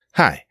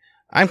Hi,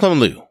 I'm Clement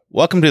Liu.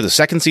 Welcome to the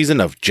second season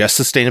of Just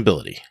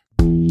Sustainability.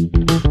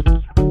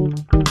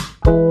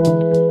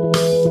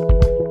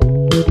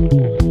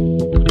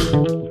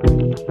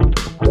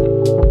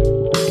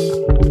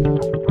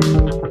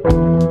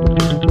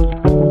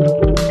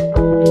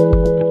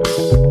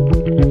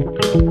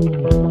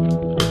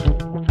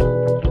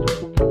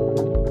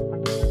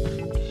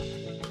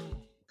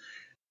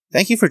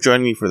 Thank you for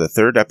joining me for the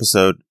third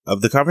episode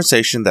of the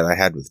conversation that I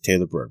had with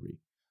Taylor Brodery.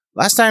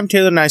 Last time,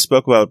 Taylor and I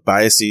spoke about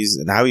biases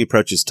and how he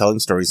approaches telling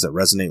stories that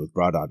resonate with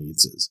broad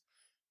audiences.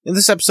 In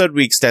this episode,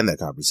 we extend that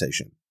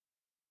conversation.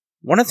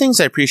 One of the things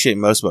I appreciate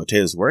most about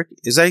Taylor's work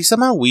is that he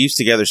somehow weaves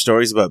together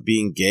stories about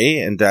being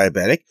gay and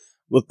diabetic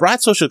with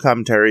broad social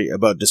commentary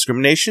about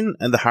discrimination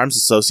and the harms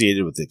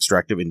associated with the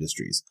extractive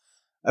industries.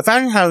 I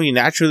found how he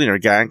naturally and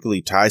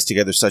organically ties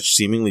together such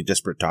seemingly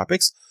disparate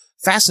topics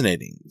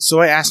fascinating, so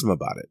I asked him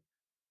about it.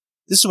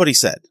 This is what he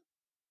said.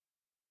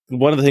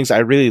 One of the things I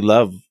really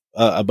love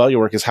about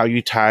your work is how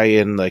you tie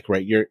in,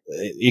 your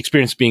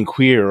experience being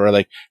queer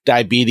or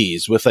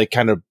diabetes with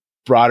kind of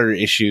broader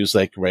issues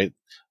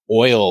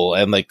oil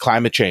and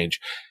climate change.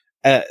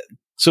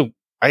 So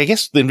I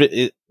guess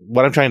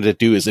what I'm trying to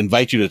do is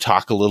invite you to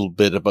talk a little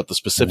bit about the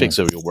specifics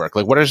of your work.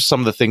 What are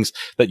some of the things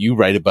that you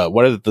write about?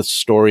 What are the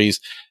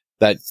stories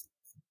that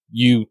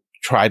you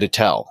try to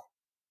tell?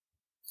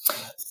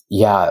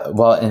 Yeah,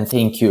 well, and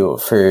thank you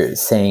for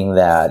saying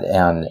that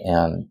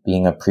and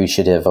being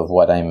appreciative of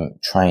what I'm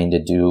trying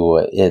to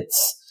do.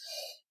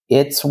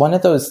 It's one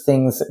of those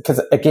things,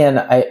 because again,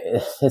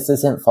 this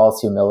isn't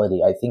false humility.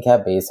 I think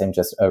at base, I'm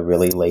just a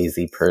really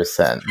lazy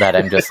person that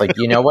I'm just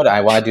you know what I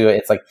want to do?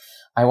 It's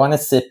I want to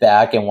sit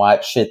back and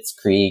watch Schitt's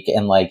Creek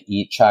and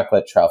eat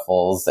chocolate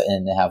truffles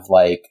and have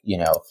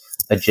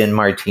a gin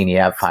martini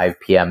at 5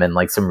 p.m.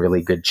 and some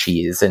really good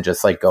cheese and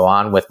just go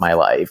on with my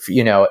life,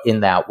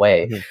 in that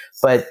way. Mm-hmm.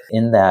 But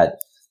in that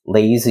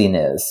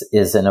laziness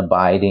is an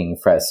abiding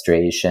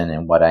frustration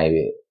in what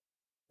I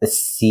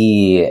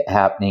see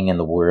happening in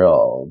the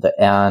world.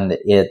 And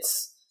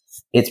it's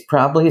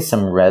probably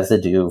some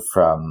residue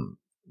from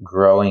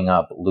growing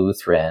up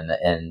Lutheran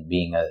and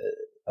being a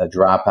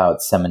dropout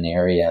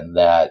seminarian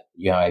that,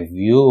 I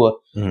view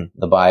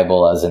the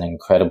Bible as an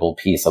incredible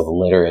piece of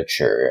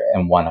literature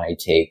and one I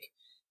take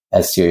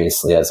as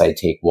seriously as I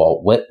take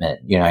Walt Whitman.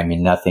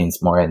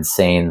 Nothing's more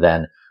insane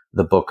than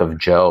the Book of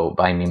Job.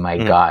 My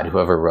God,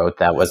 whoever wrote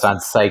that was on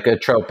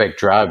psychotropic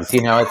drugs.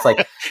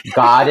 It's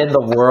God in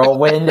the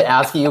whirlwind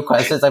asking you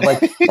questions. I'm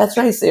that's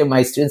what I say to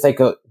my students. I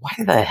go, why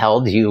the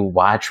hell do you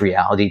watch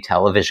reality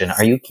television?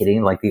 Are you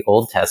kidding? The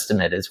Old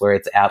Testament is where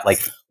it's at.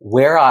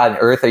 Where on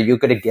earth are you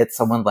going to get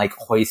someone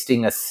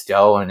hoisting a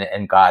stone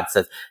and God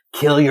says,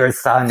 kill your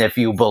son if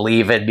you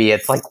believe in me?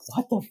 It's what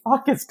the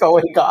fuck is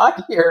going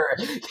on here?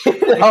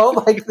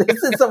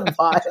 This is a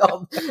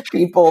wild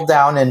people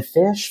down and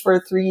fish for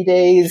 3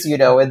 days,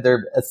 in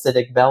their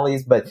acidic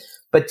bellies. But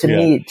to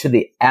me, to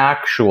the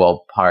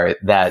actual part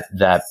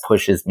that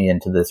pushes me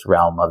into this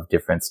realm of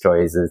different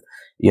stories is,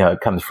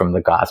 it comes from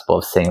the Gospel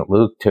of St.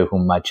 Luke, to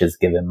whom much is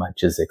given,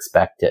 much is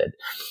expected.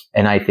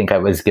 And I think I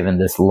was given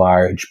this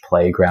large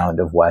playground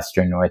of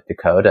Western North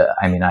Dakota.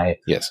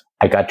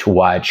 I got to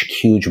watch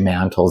huge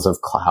mantles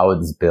of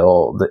clouds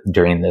build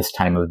during this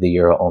time of the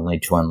year, only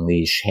to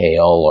unleash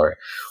hail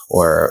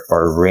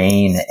or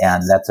rain.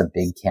 And that's a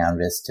big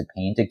canvas to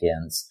paint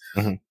against.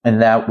 Mm-hmm.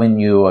 And that when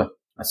you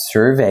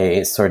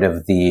survey sort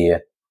of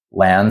the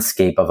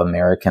landscape of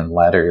American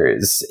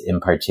letters in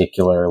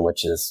particular,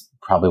 which is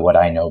probably what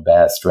I know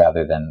best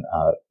rather than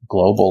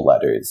global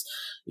letters,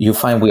 you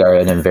find we are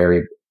in a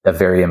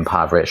very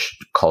impoverished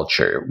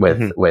culture with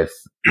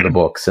the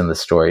books and the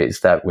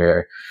stories that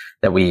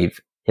we've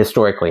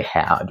historically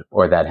had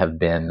or that have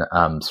been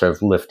sort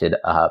of lifted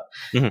up.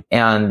 Mm-hmm.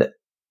 And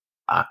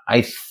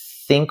I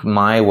think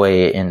my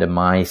way into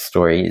my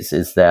stories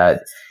is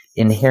that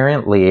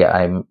inherently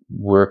I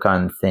work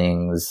on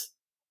things,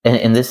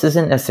 and this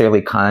isn't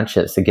necessarily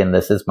conscious. Again,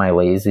 this is my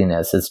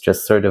laziness. It's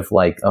just sort of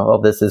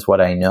this is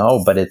what I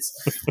know, but it's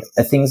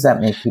things that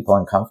make people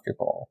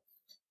uncomfortable.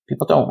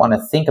 People don't want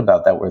to think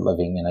about that we're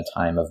living in a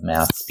time of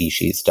mass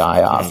species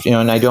die-off,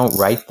 and I don't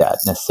write that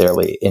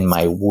necessarily in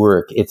my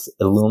work. It's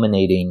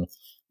illuminating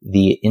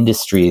the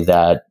industry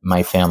that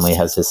my family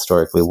has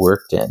historically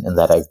worked in and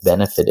that I've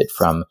benefited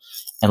from,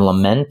 and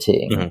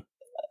lamenting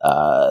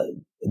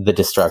the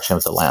destruction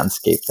of the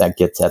landscape that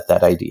gets at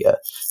that idea.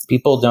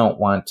 People don't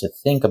want to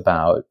think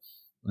about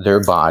their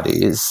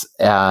bodies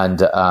and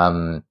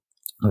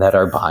that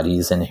our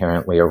bodies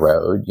inherently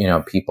erode.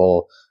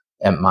 People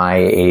at my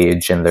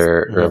age in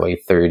their early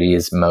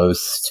 30s,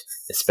 most,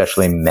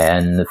 especially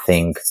men,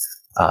 think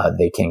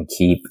they can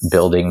keep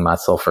building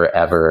muscle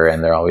forever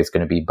and they're always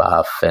going to be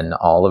buff and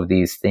all of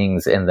these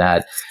things. And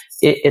that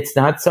it's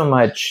not so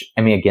much,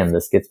 again,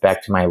 this gets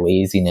back to my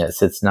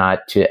laziness. It's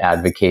not to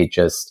advocate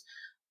just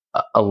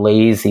a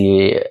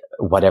lazy,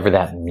 whatever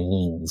that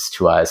means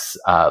to us,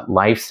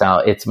 lifestyle.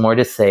 It's more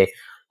to say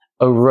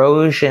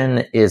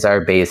erosion is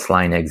our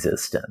baseline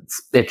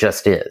existence. It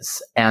just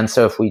is. And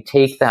so if we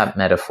take that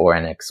metaphor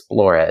and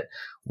explore it,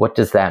 what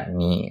does that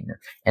mean?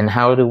 And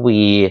how do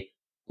we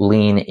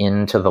lean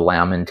into the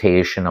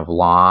lamentation of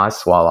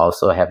loss while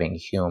also having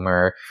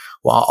humor,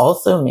 while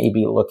also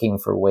maybe looking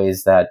for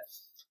ways that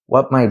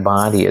what my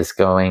body is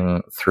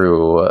going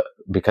through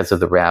because of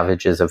the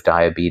ravages of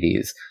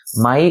diabetes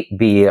might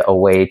be a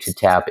way to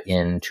tap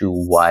into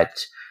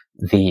what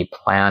the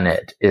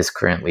planet is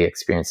currently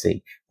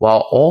experiencing,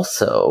 while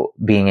also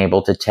being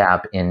able to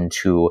tap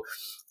into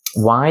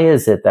why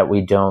is it that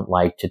we don't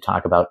like to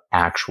talk about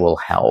actual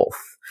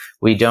health?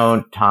 We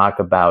don't talk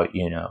about,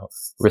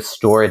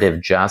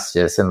 restorative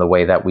justice in the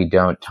way that we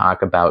don't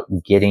talk about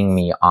getting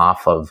me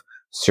off of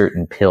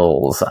certain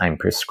pills I'm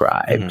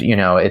prescribed.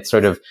 Mm-hmm. It's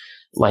sort of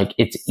like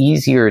it's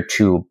easier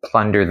to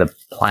plunder the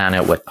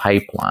planet with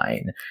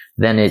pipeline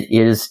than it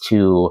is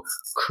to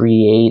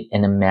create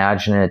an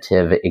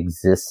imaginative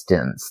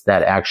existence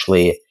that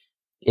actually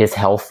is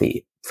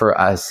healthy for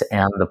us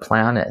and the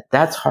planet.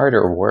 That's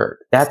harder work.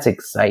 That's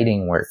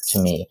exciting work to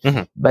me.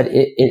 Mm-hmm. But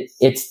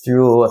it's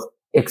through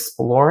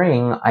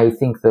exploring, I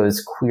think,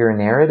 those queer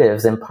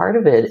narratives. And part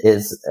of it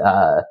is,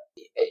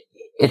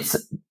 it's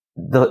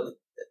the,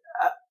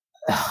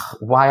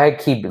 why I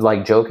keep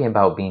like joking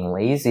about being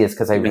lazy is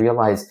because I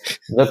realize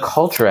the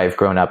culture I've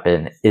grown up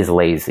in is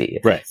lazy.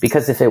 Right.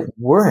 Because if it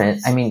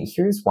weren't,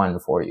 here's one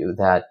for you,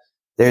 that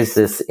there's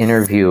this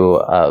interview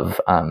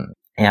of,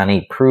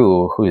 Annie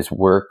Proulx, whose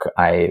work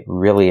I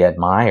really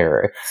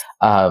admire,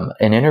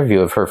 an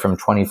interview of her from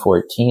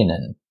 2014,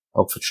 and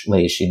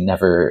hopefully she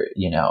never,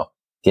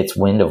 gets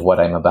wind of what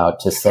I'm about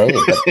to say.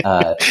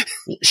 But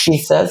she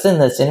says in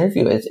this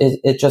interview,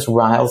 it just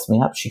riles me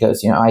up. She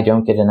goes, I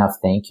don't get enough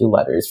thank you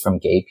letters from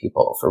gay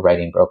people for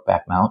writing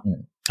Brokeback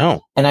Mountain.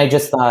 Oh. And I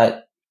just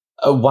thought,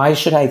 why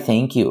should I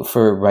thank you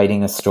for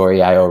writing a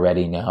story I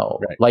already know?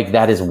 Right. Like,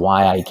 that is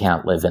why I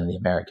can't live in the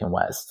American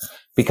West,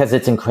 because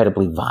it's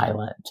incredibly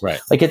violent. Right.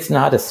 Like, it's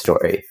not a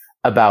story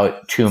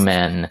about two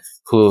men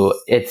who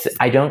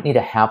I don't need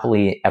a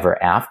happily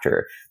ever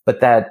after, but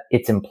that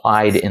it's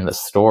implied in the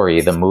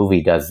story. The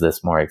movie does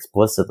this more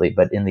explicitly,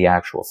 but in the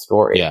actual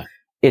story,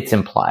 it's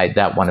implied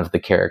that one of the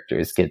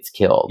characters gets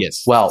killed.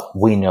 Yes. Well,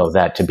 we know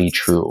that to be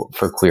true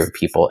for queer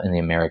people in the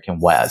American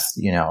West.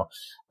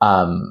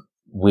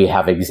 We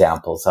have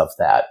examples of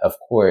that, of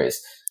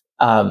course.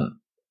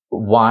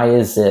 Why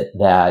is it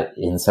that,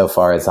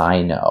 insofar as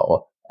I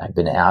know, I've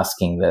been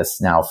asking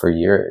this now for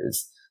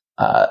years,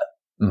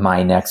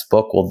 my next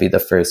book will be the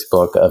first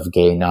book of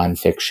gay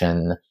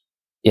nonfiction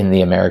in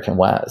the American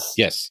West.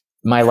 Yes.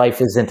 My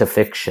life isn't a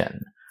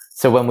fiction.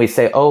 So when we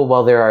say, oh,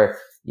 well, there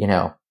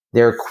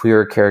are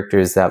queer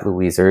characters that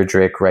Louise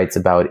Erdrich writes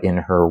about in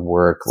her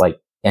work,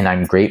 and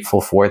I'm grateful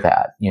for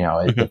that.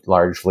 It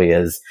largely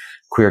is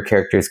queer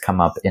characters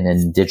come up in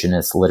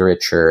indigenous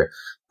literature,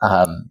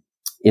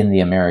 in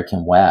the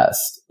American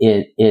West.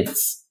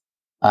 It's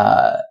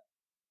why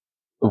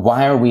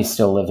are we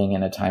still living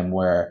in a time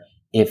where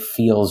it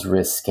feels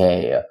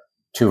risque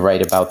to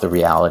write about the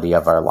reality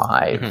of our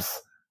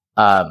lives?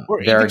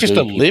 Or even just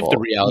to live the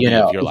reality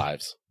of your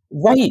lives.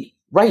 Right,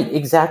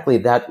 exactly.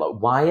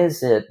 Why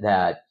is it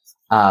that,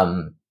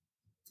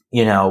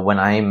 when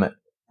I'm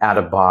at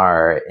a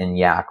bar in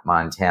Yaak,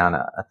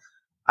 Montana,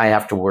 I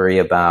have to worry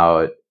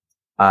about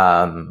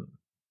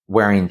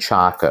wearing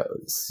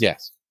chacos.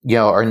 Yes.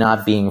 Or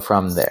not being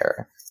from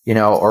there,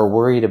 or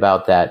worried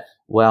about that.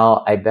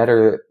 Well, I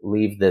better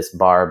leave this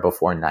bar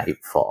before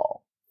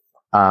nightfall,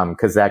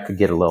 because that could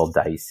get a little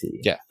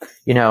dicey. Yeah.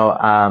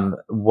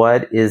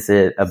 What is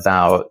it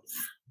about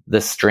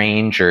the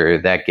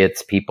stranger that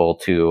gets people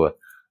to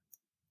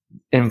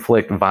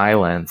inflict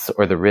violence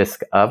or the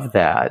risk of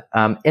that?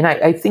 And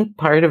I think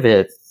part of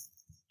it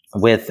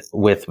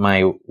with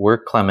my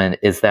work, Clement,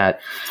 is that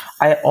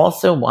I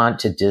also want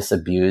to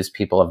disabuse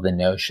people of the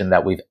notion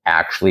that we've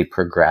actually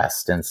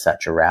progressed in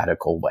such a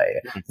radical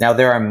way. Now,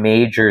 there are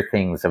major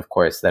things, of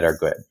course, that are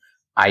good.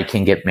 I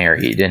can get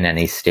married in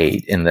any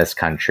state in this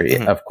country,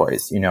 of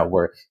course.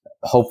 We're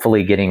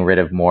hopefully getting rid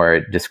of more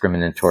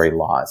discriminatory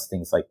laws,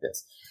 things like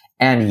this.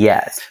 And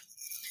yet,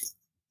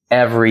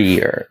 every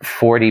year,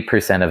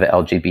 40% of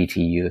LGBT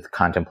youth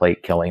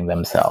contemplate killing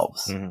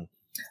themselves.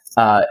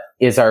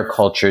 Is our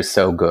culture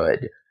so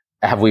good?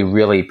 Have we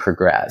really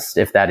progressed?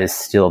 If that is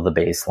still the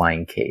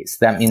baseline case,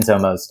 that means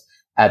almost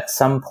at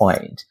some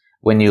point,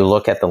 when you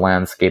look at the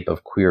landscape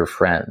of queer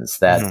friends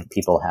that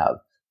people have,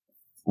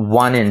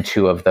 1 in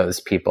 2 of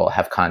those people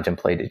have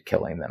contemplated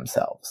killing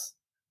themselves.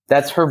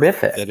 That's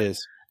horrific. It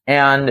is.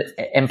 And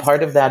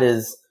part of that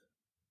is,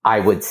 I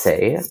would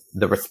say,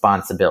 the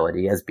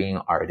responsibility as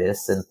being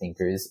artists and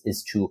thinkers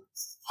is to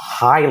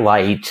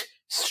highlight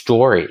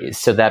stories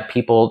so that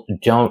people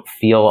don't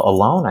feel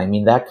alone.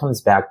 That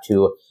comes back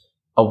to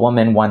a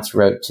woman once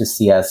wrote to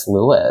C.S.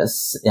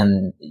 Lewis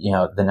in,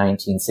 the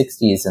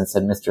 1960s and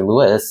said, Mr.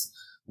 Lewis,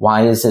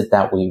 why is it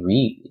that we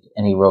read?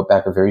 And he wrote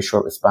back a very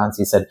short response.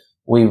 He said,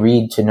 we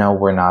read to know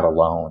we're not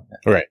alone.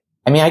 Right.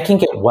 I can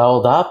get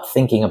welled up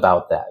thinking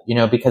about that,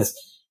 because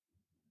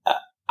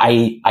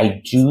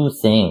I do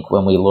think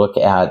when we look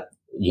at,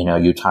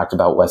 you talked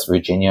about West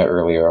Virginia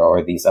earlier,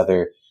 or these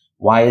other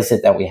why is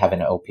it that we have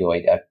an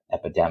opioid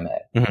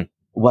epidemic? Mm-hmm.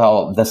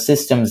 Well, the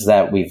systems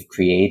that we've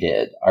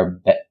created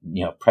are,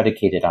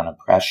 predicated on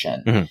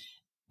oppression. Mm-hmm.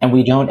 And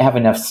we don't have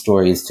enough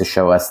stories to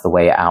show us the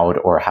way out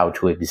or how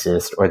to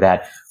exist, or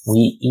that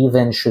we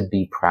even should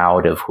be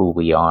proud of who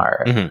we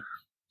are. Mm-hmm.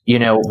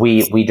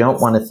 We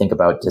don't want to think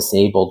about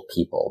disabled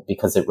people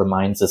because it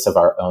reminds us of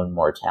our own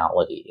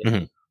mortality,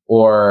 mm-hmm.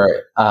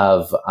 or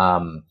of,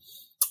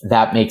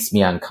 that makes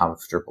me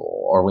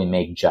uncomfortable, or we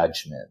make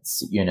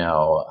judgments,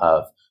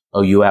 of,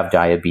 oh, you have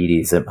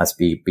diabetes. It must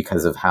be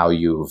because of how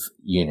you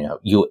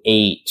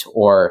ate,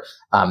 or,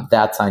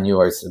 that's on you,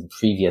 or some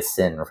previous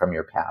sin from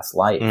your past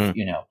life,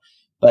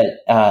 But,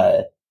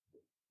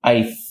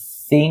 I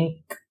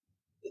think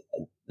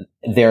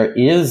there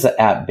is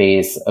at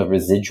base a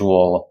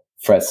residual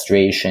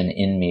frustration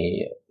in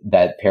me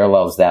that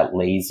parallels that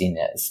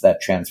laziness,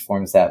 that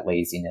transforms that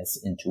laziness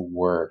into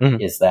work,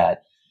 is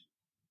that,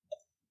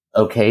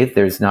 okay,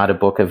 there's not a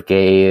book of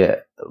gay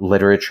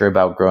literature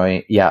about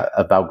growing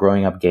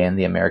up gay in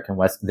the American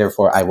West.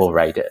 Therefore, I will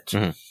write it,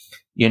 and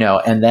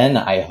then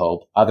I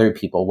hope other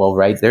people will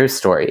write their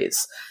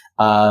stories.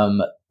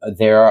 There's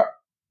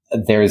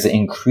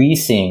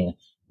increasing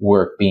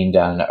work being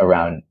done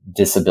around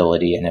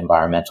disability and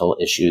environmental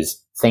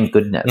issues. Thank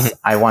goodness.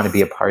 I want to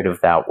be a part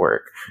of that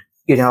work,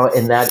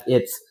 and that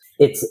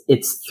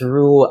it's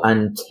through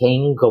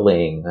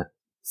untangling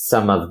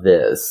some of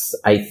this,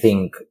 I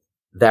think,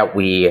 that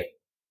we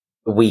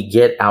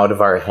get out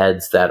of our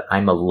heads that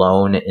I'm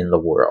alone in the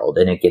world.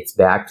 And it gets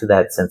back to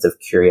that sense of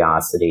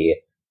curiosity,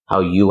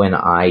 how you and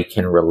I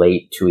can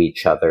relate to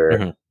each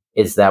other,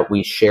 is that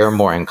we share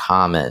more in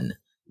common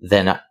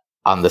than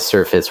on the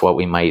surface what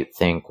we might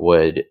think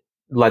would,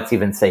 let's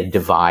even say,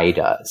 divide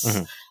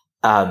us.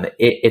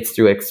 It's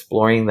through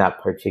exploring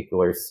that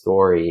particular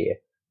story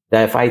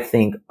that if I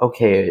think,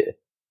 okay,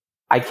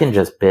 I can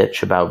just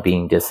bitch about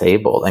being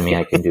disabled. I mean,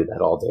 I can do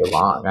that all day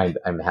long.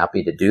 I'm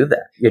happy to do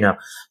that,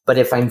 But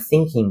if I'm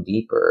thinking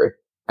deeper,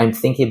 I'm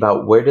thinking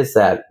about where does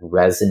that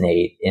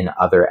resonate in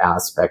other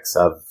aspects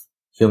of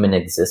human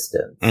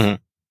existence?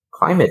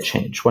 Climate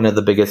change, one of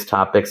the biggest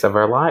topics of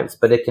our lives,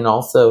 but it can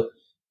also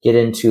get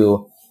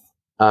into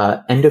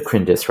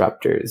endocrine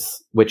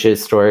disruptors, which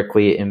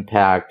historically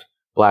impact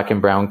Black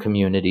and brown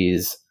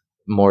communities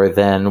more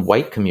than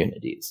white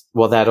communities.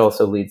 Well, that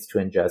also leads to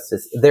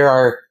injustice.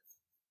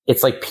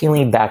 It's like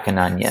peeling back an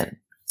onion.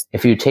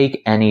 If you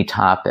take any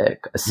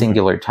topic, a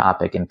singular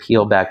topic, and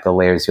peel back the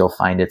layers, you'll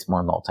find it's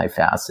more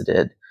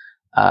multifaceted,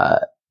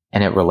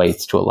 and it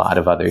relates to a lot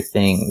of other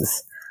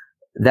things.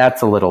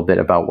 That's a little bit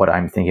about what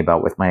I'm thinking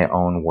about with my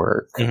own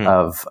work.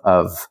 Of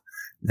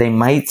they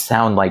might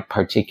sound like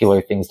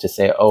particular things to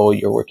say, oh,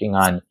 you're working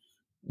on,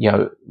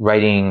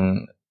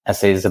 writing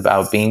essays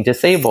about being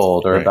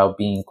disabled or about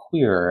being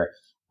queer.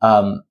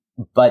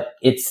 But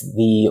it's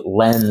the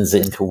lens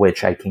into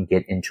which I can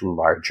get into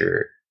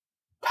larger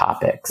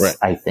topics,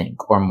 I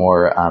think, or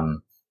more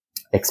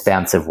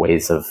expansive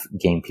ways of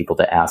getting people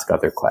to ask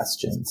other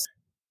questions.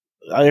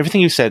 Everything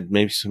you said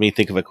makes me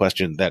think of a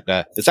question that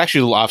it's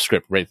actually a little off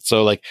script, right?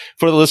 So, like,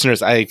 for the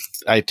listeners, I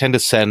tend to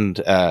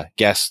send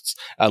guests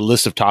a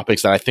list of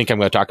topics that I think I'm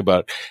going to talk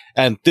about,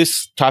 and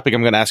this topic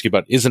I'm going to ask you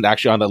about isn't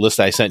actually on the list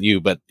I sent you,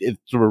 but it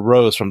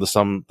arose from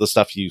the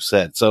stuff you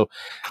said. So,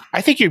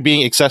 I think you're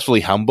being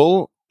excessively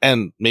humble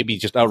and maybe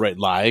just outright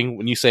lying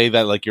when you say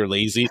that, like, you're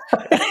lazy.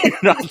 You're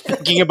not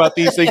thinking about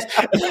these things.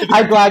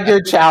 I'm glad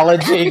you're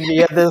challenging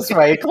me in this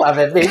way,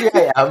 Clement. Maybe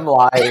I am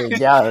lying.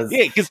 Yes.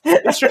 Yeah, because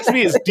it strikes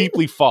me as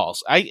deeply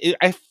false.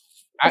 I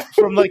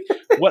from like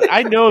what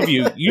I know of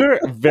you, you're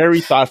very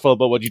thoughtful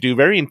about what you do,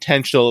 very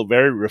intentional,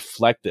 very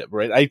reflective,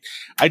 right?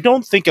 I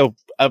don't think a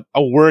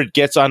word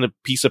gets on a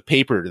piece of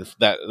paper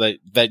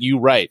that you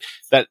write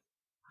that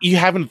you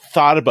haven't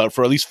thought about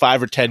for at least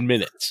 5 or 10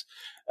 minutes.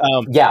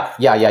 Yeah.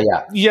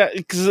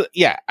 Because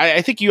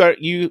I think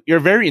you're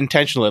very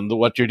intentional in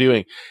what you're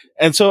doing,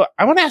 and so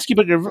I want to ask you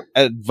about your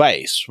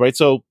advice, right?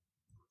 So,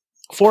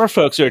 for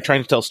folks who are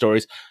trying to tell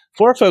stories,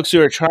 for folks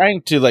who are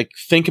trying to like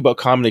think about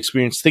common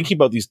experience, thinking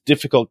about these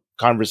difficult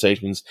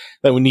conversations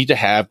that we need to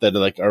have that are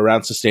like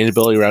around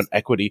sustainability, around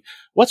equity,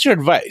 what's your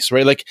advice,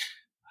 right? Like,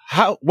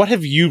 what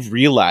have you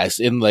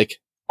realized in like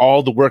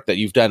all the work that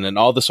you've done and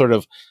all the sort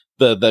of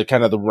the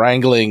kind of the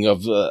wrangling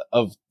of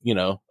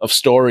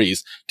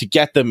stories to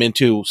get them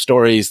into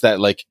stories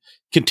that like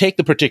can take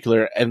the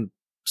particular and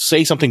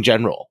say something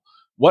general?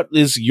 What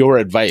is your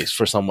advice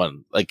for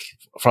someone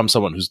from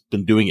someone who's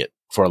been doing it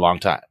for a long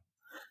time?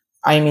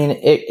 I mean,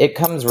 it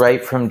comes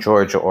right from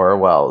George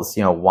Orwell's,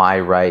 why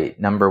write?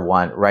 Number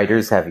one,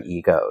 writers have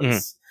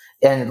egos.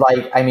 And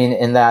like, I mean,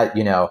 in that,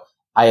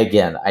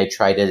 I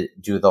try to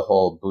do the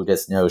whole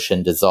Buddhist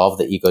notion, dissolve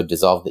the ego, in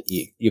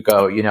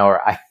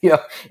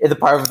the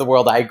part of the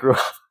world I grew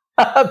up,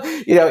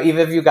 Even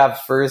if you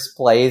got first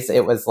place,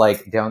 it was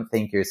like, don't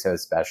think you're so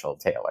special,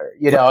 Taylor.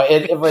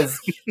 It was,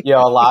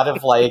 a lot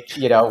of like,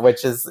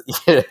 which is,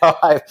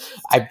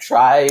 I'm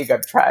trying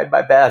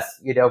my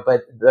best,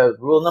 but the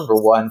rule number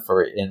one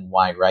in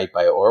Why Right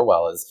by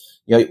Orwell is,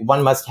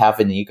 one must have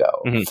an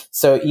ego. Mm-hmm.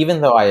 So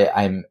even though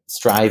I'm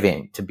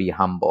striving to be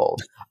humble,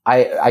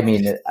 I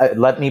mean,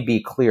 let me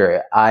be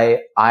clear.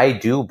 I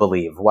do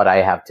believe what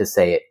I have to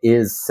say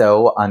is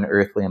so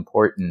unearthly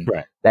important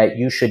that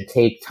you should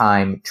take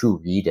time to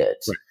read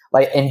it.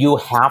 Right. And you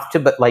have to,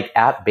 but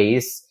at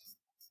base,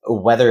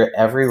 whether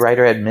every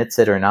writer admits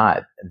it or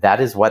not,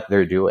 that is what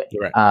they're doing.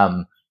 Right.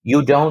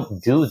 You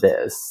don't do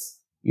this.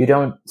 You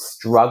don't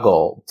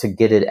struggle to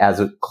get it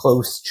as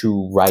close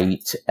to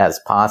right as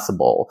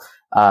possible.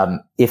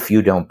 If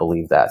you don't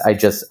believe that, I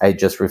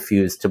just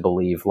refuse to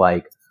believe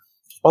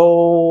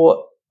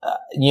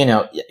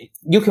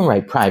you can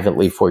write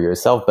privately for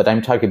yourself, but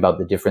I'm talking about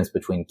the difference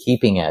between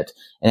keeping it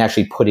and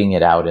actually putting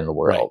it out in the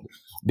world. Right.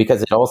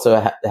 Because it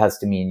also has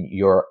to mean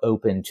you're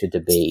open to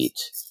debate,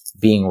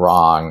 being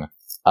wrong,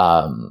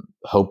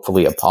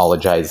 hopefully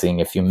apologizing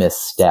if you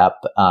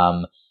misstep.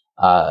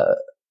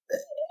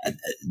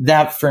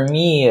 That for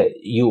me,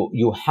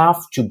 you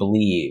have to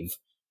believe,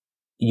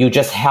 you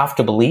just have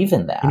to believe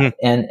in that.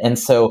 Mm-hmm. And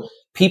so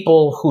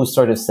people who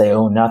sort of say,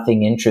 oh,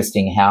 nothing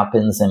interesting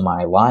happens in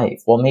my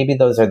life. Well, maybe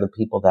those are the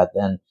people that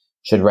then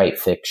should write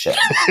fiction.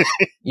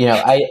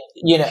 I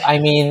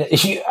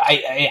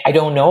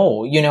don't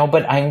know,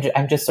 but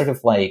I'm just sort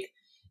of like,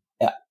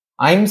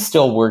 I'm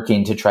still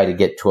working to try to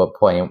get to a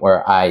point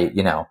where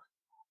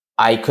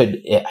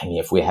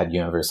if we had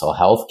universal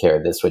health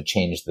care, this would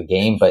change the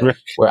game, but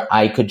where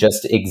I could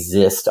just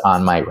exist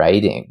on my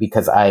writing,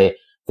 because I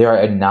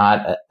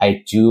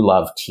do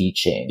love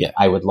teaching. Yeah.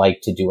 I would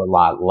like to do a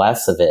lot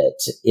less of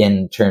it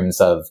in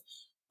terms of,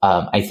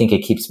 I think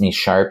it keeps me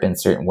sharp in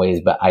certain ways,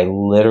 but I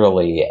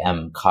literally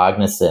am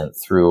cognizant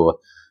through,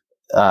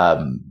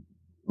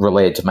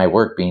 related to my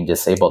work being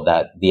disabled,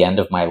 that the end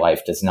of my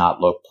life does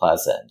not look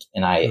pleasant.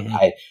 And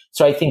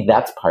so I think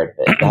that's part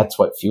of it. That's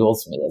what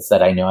fuels me, is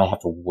that I know I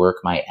have to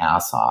work my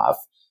ass off,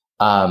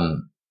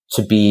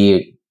 to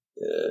be,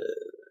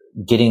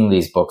 getting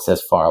these books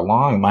as far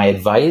along. My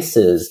advice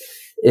is,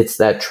 it's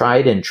that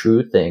tried and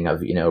true thing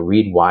of,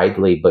 read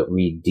widely, but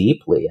read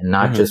deeply, and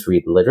not just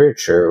read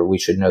literature. We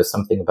should know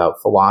something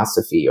about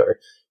philosophy or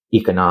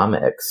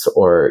economics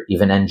or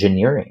even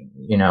engineering.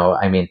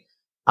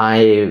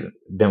 I've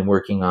been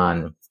working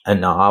on a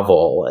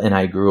novel, and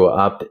I grew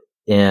up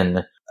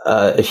in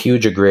a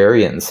huge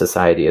agrarian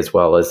society as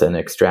well as an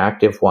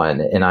extractive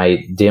one. And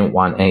I didn't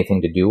want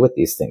anything to do with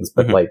these things.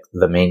 But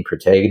the main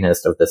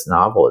protagonist of this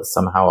novel is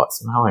somehow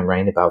I'm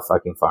writing about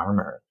fucking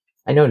farmer.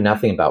 I know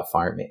nothing about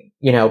farming,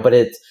 but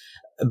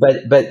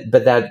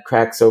that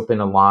cracks open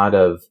a lot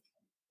of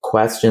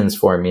questions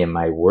for me in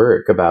my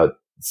work about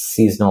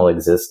seasonal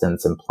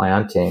existence and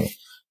planting.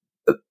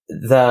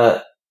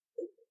 The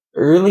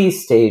early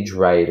stage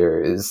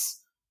writers,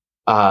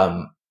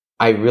 I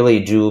really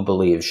do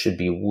believe should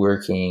be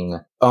working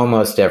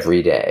almost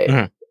every day.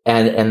 Mm-hmm.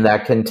 And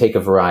that can take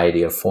a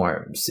variety of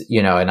forms,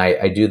 and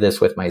I do this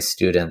with my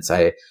students.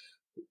 I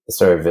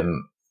sort of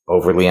am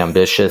overly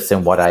ambitious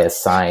in what I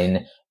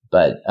assign,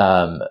 but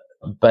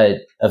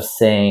of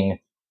saying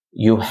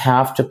you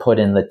have to put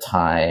in the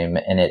time,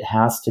 and it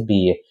has to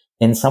be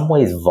in some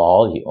ways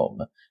volume.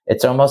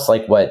 It's almost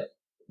like what,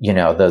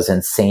 those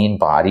insane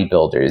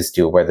bodybuilders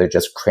do, where they're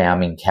just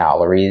cramming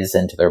calories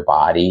into their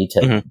body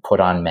to put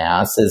on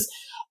masses.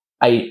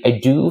 I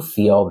do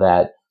feel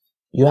that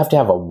you have to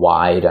have a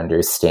wide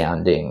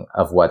understanding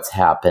of what's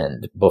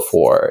happened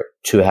before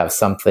to have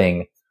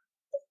something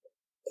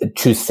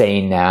to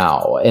say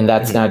now. And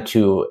that's not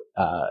to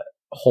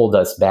hold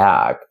us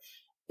back.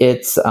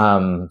 It's, these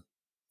are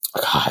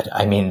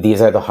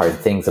the hard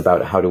things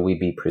about how do we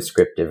be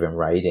prescriptive in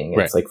writing.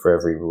 It's like for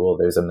every rule,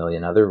 there's a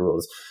million other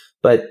rules.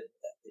 But,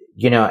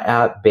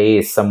 at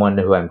base, someone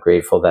who I'm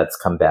grateful that's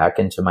come back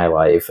into my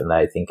life and that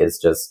I think is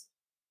just,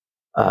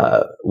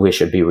 we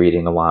should be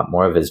reading a lot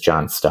more of, is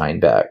John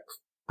Steinbeck.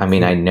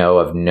 I know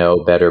of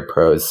no better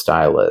prose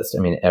stylist.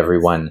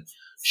 Everyone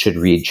should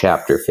read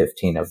chapter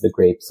 15 of The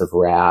Grapes of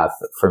Wrath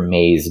for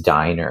May's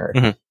Diner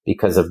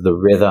because of the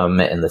rhythm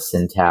and the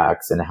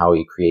syntax and how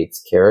he creates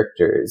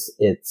characters.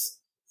 It's,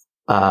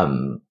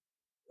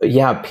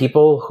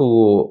 people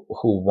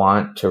who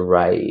want to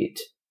write,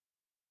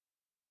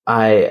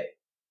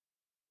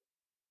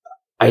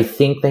 I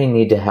think they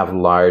need to have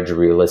large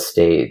real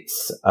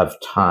estates of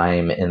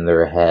time in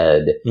their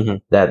head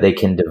that they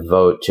can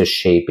devote to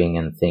shaping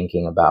and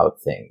thinking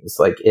about things.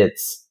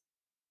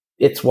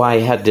 It's why I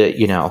had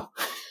to,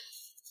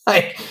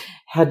 I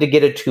had to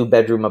get a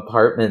 2-bedroom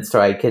apartment so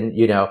I can,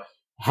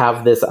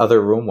 have this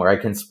other room where I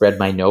can spread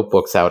my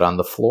notebooks out on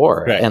the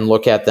floor and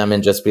look at them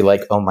and just be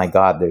like, oh my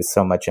God, there's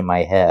so much in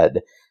my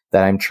head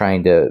that I'm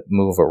trying to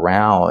move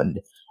around.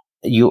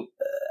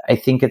 I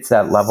think it's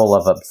that level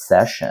of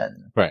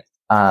obsession. Right.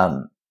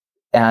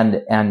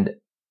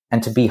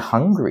 And to be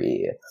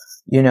hungry,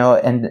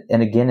 and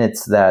again,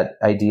 it's that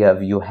idea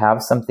of you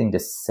have something to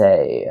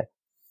say,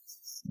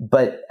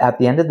 But at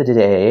the end of the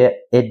day,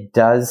 it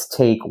does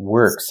take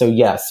work. So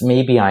yes,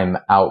 maybe I'm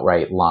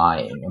outright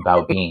lying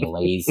about being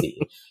lazy.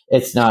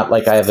 It's not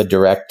like I have a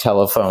direct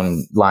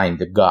telephone line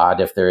to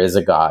God, if there is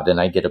a God, and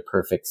I get a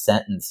perfect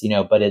sentence,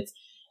 but it's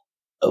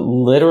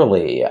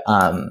literally,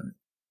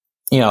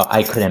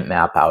 I couldn't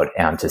map out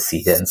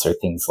antecedents or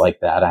things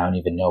like that. I don't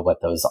even know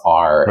what those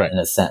are in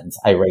a sentence.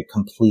 I write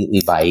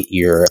completely by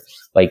ear,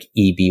 like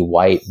E.B.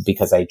 White,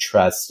 because I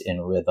trust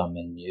in rhythm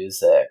and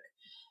music.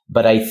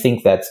 But I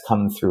think that's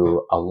come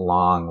through a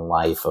long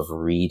life of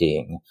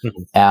reading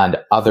and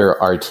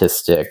other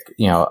artistic,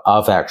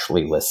 of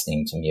actually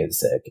listening to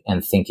music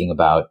and thinking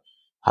about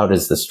how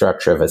does the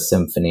structure of a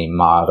symphony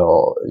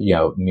model,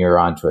 mirror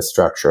onto a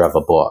structure of a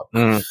book?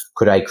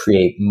 Could I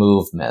create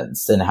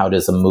movements, and how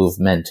does a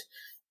movement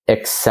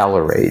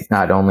accelerate,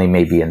 not only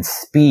maybe in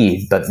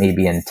speed, but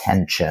maybe in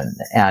tension,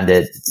 and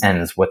it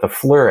ends with a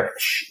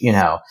flourish,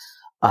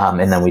 and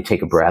then we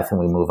take a breath and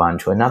we move on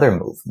to another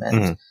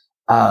movement.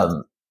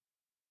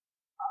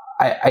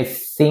 I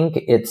think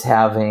it's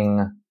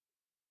having,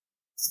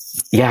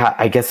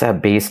 I guess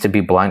at base, to be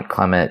blunt,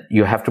 Clement,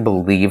 you have to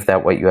believe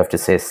that what you have to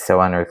say is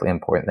so unearthly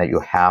important that you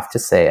have to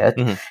say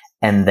it.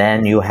 And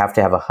then you have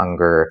to have a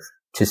hunger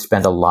to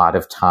spend a lot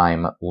of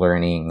time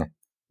learning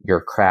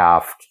your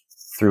craft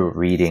through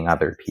reading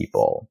other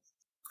people.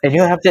 And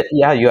you have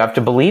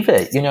to believe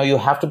it. You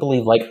have to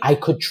believe, like, I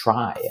could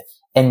try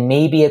and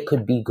maybe it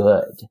could be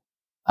good.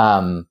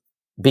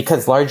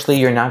 Because largely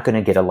you're not going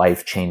to get a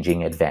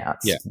life-changing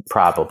advance,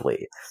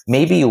 probably.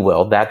 Maybe you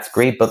will. That's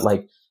great. But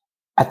like,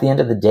 at the end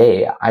of the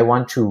day, I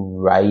want to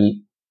write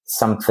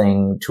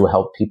something to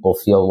help people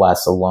feel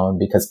less alone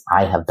because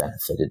I have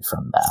benefited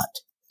from that.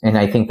 And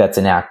I think that's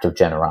an act of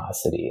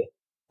generosity.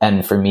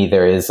 And for me,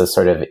 there is a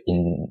sort of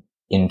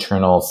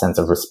internal sense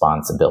of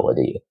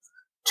responsibility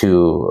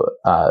to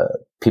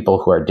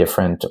people who are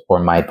different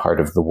or my part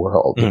of the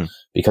world,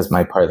 because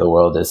my part of the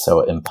world is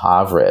so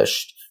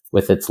impoverished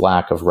with its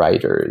lack of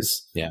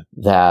writers,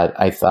 that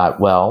I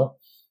thought, well,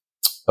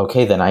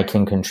 okay, then I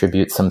can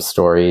contribute some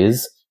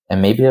stories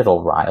and maybe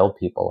it'll rile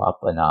people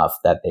up enough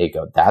that they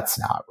go, that's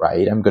not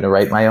right. I'm going to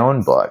write my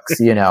own books,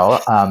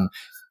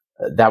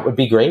 that would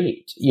be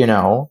great,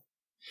 No,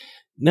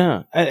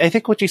 I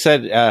think what you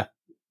said,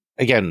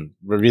 again,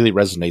 really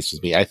resonates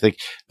with me. I think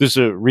there's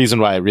a reason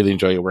why I really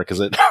enjoy your work, is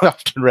it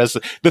often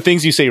the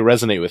things you say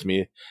resonate with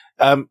me.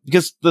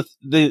 Because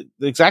the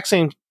exact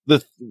same,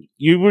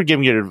 you were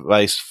giving your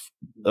advice,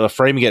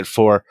 framing it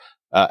for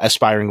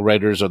aspiring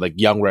writers or like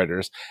young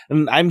writers,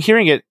 and I'm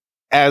hearing it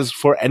as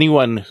for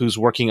anyone who's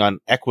working on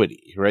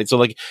equity, right? So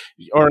like,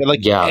 or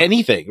like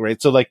anything,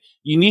 right? So like,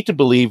 you need to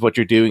believe what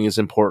you're doing is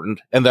important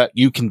and that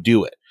you can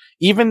do it,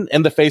 even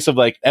in the face of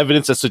like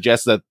evidence that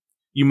suggests that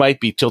you might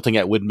be tilting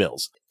at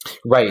windmills,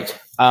 right?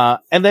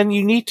 And then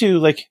you need to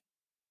like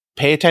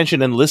pay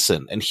attention and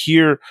listen and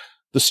hear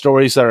the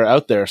stories that are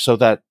out there, so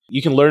that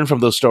you can learn from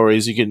those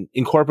stories. You can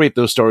incorporate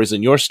those stories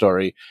in your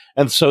story,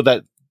 and so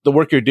that the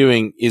work you're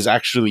doing is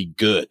actually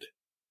good.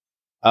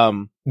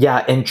 And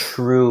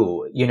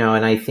true,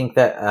 and I think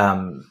that,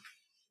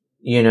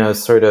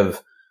 sort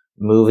of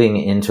moving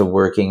into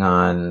working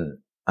on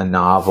a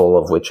novel,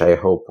 of which I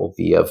hope will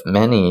be of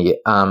many,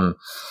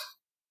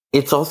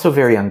 it's also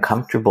very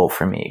uncomfortable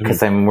for me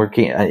because I'm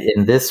working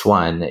in this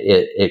one.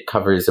 It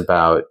covers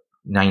about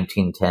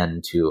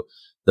 1910 to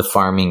the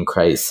farming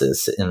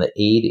crisis in the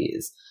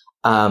 80s.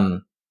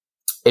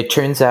 It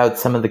turns out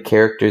some of the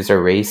characters are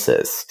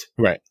racist.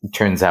 Right. It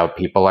turns out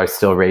people are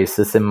still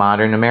racist in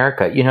modern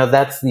America.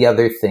 That's the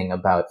other thing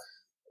about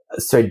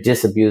sort of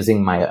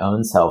disabusing my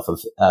own self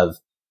of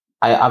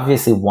I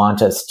obviously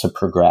want us to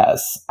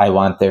progress. I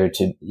want there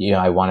to,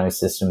 I want our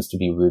systems to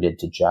be rooted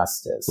to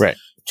justice. Right.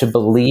 To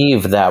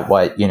believe that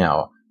what,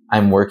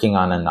 I'm working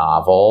on a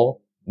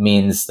novel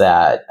means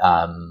that,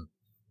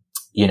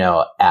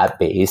 at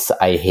base,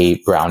 I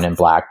hate brown and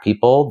black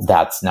people.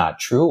 That's not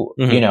true.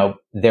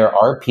 There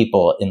are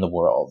people in the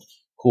world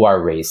who are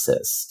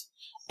racist.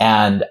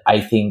 And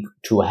I think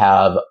to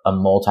have a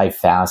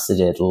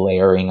multifaceted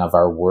layering of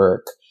our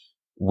work,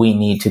 we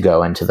need to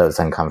go into those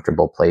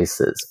uncomfortable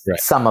places. Right.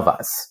 Some of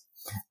us,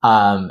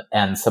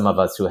 and some of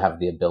us who have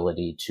the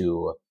ability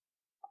to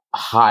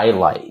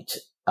highlight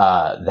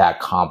that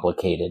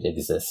complicated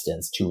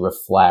existence, to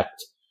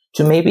reflect,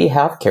 to maybe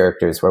have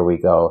characters where we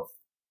go,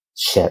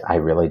 shit, I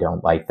really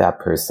don't like that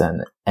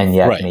person. And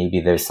yet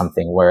maybe there's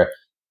something where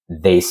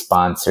they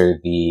sponsor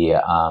the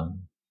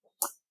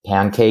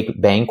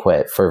pancake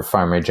banquet for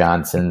Farmer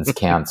Johnson's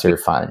cancer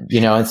fund,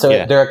 and so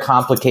they're a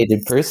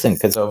complicated person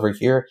because over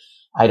here,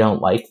 I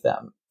don't like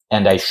them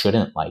and I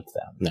shouldn't like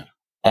them. No.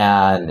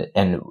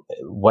 And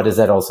what does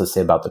that also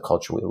say about the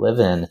culture we live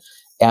in?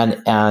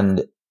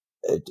 And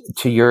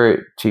to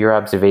your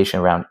observation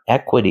around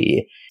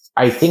equity,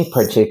 I think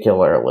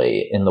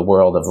particularly in the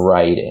world of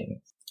writing,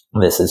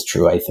 this is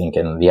true, I think,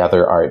 in the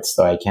other arts,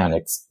 though I can't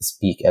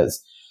speak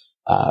as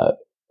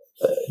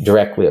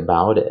directly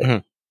about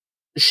it.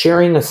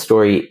 sharing a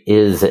story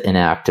is an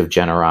act of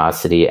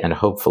generosity and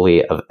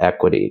hopefully of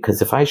equity.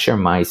 Because if I share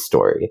my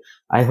story,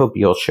 I hope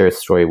you'll share a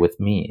story with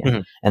me. Mm-hmm.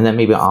 And then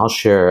maybe I'll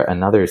share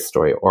another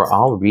story, or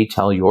I'll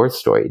retell your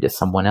story to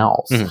someone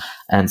else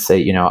and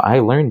say, I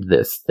learned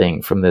this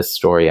thing from this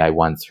story I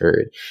once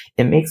heard.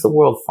 It makes the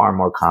world far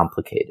more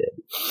complicated.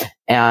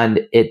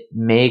 And it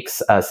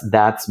makes us,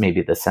 that's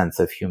maybe the sense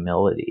of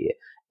humility.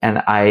 And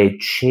I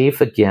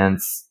chafe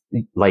against,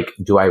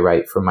 do I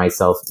write for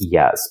myself?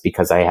 Yes,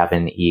 because I have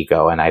an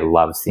ego and I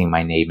love seeing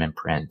my name in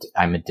print.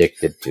 I'm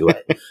addicted to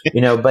it,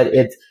 but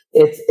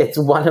it's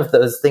one of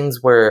those things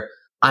where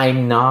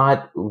I'm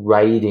not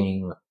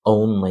writing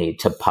only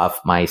to puff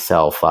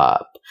myself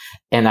up.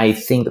 And I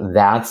think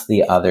that's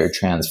the other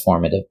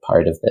transformative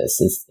part of this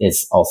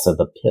is also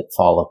the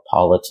pitfall of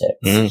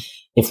politics.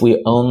 If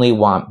we only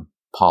want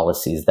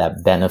policies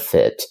that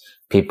benefit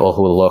people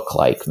who look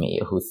like me,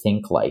 who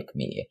think like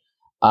me,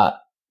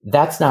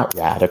 that's not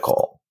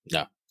radical.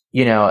 No.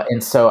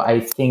 And so I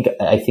think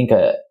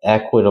a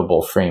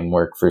equitable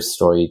framework for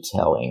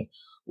storytelling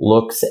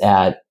looks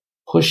at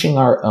pushing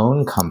our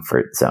own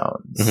comfort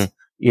zones.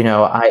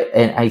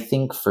 I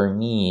think for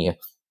me,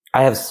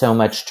 I have so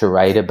much to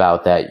write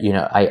about that.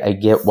 I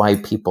get why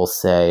people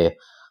say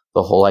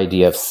the whole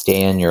idea of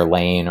stay in your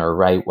lane or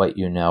write what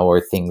you know or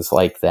things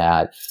like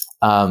that.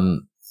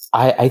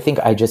 I think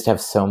I just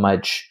have so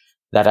much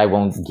that I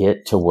won't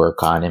get to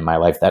work on in my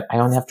life that I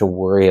don't have to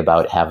worry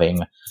about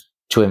having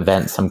to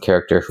invent some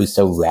character who's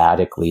so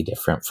radically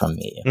different from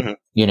me,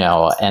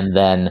 and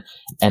then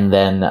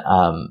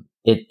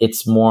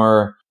it's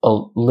more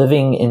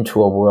living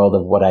into a world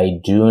of what I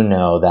do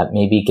know that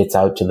maybe gets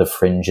out to the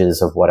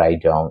fringes of what I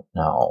don't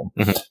know.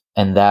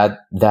 And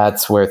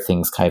that's where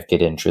things kind of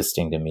get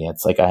interesting to me.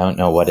 It's like, I don't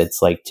know what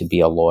it's like to be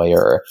a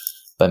lawyer,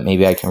 but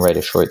maybe I can write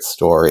a short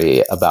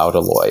story about a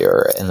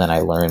lawyer and then I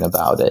learn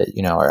about it,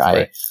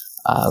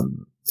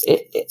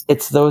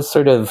 it's those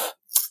sort of,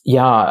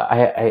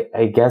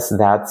 I guess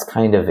that's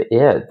kind of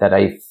it, that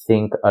I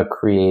think a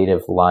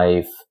creative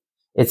life,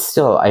 it's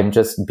still, I'm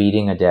just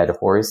beating a dead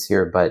horse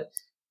here, but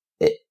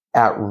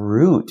at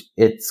root,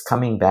 it's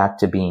coming back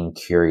to being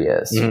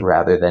curious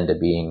rather than to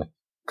being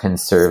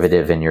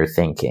conservative in your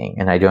thinking.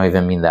 And I don't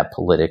even mean that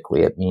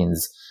politically. It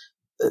means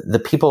the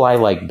people I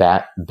like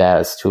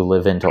best who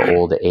live into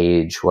old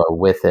age, who are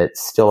with it,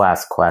 still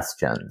ask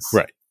questions.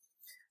 Right.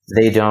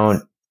 They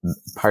don't,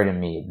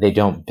 they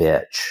don't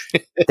bitch.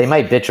 They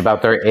might bitch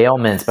about their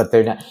ailments, but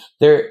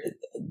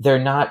they're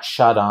not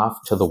shut off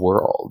to the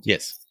world.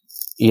 Yes.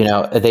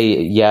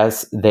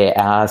 They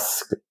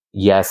ask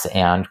yes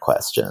and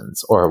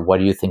questions, or what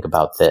do you think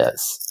about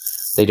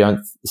this? They don't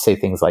say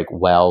things like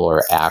well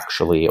or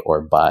actually or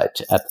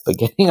but at the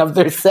beginning of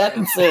their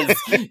sentences.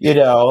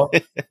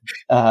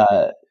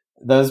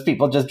 Those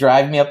people just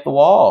drive me up the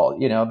wall.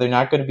 They're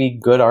not going to be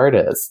good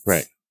artists.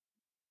 Right.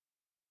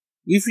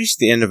 We've reached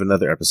the end of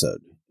another episode.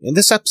 In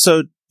this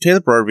episode, Taylor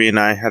Broadbey and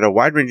I had a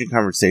wide-ranging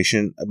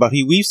conversation about how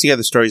he weaves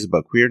together stories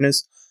about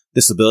queerness,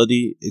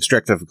 disability,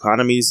 extractive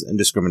economies, and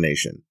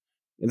discrimination.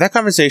 In that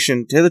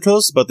conversation, Taylor told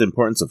us about the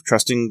importance of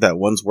trusting that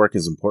one's work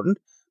is important,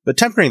 but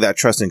tempering that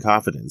trust and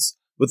confidence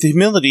with the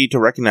humility to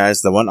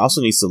recognize that one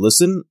also needs to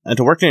listen and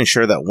to work to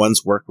ensure that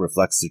one's work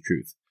reflects the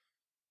truth.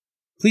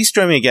 Please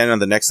join me again on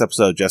the next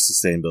episode of Just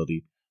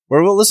Sustainability,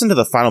 where we'll listen to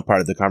the final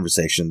part of the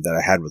conversation that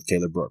I had with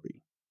Taylor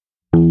Broadbey.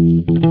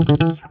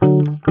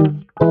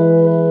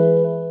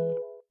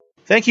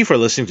 Thank you for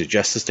listening to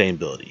Just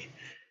Sustainability.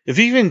 If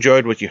you've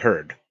enjoyed what you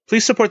heard,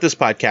 please support this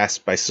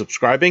podcast by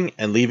subscribing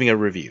and leaving a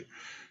review.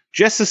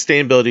 Just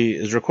Sustainability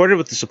is recorded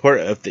with the support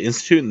of the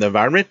Institute in the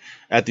Environment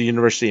at the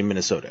University of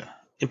Minnesota.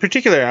 In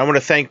particular, I want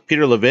to thank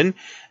Peter Levin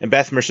and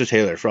Beth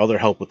Mercer-Taylor for all their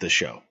help with this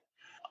show.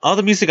 All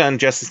the music on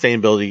Just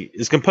Sustainability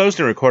is composed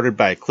and recorded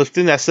by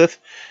Clifton Nesseth,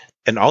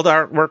 and all the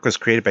artwork was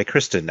created by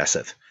Kristen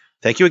Nesseth.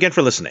 Thank you again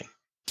for listening.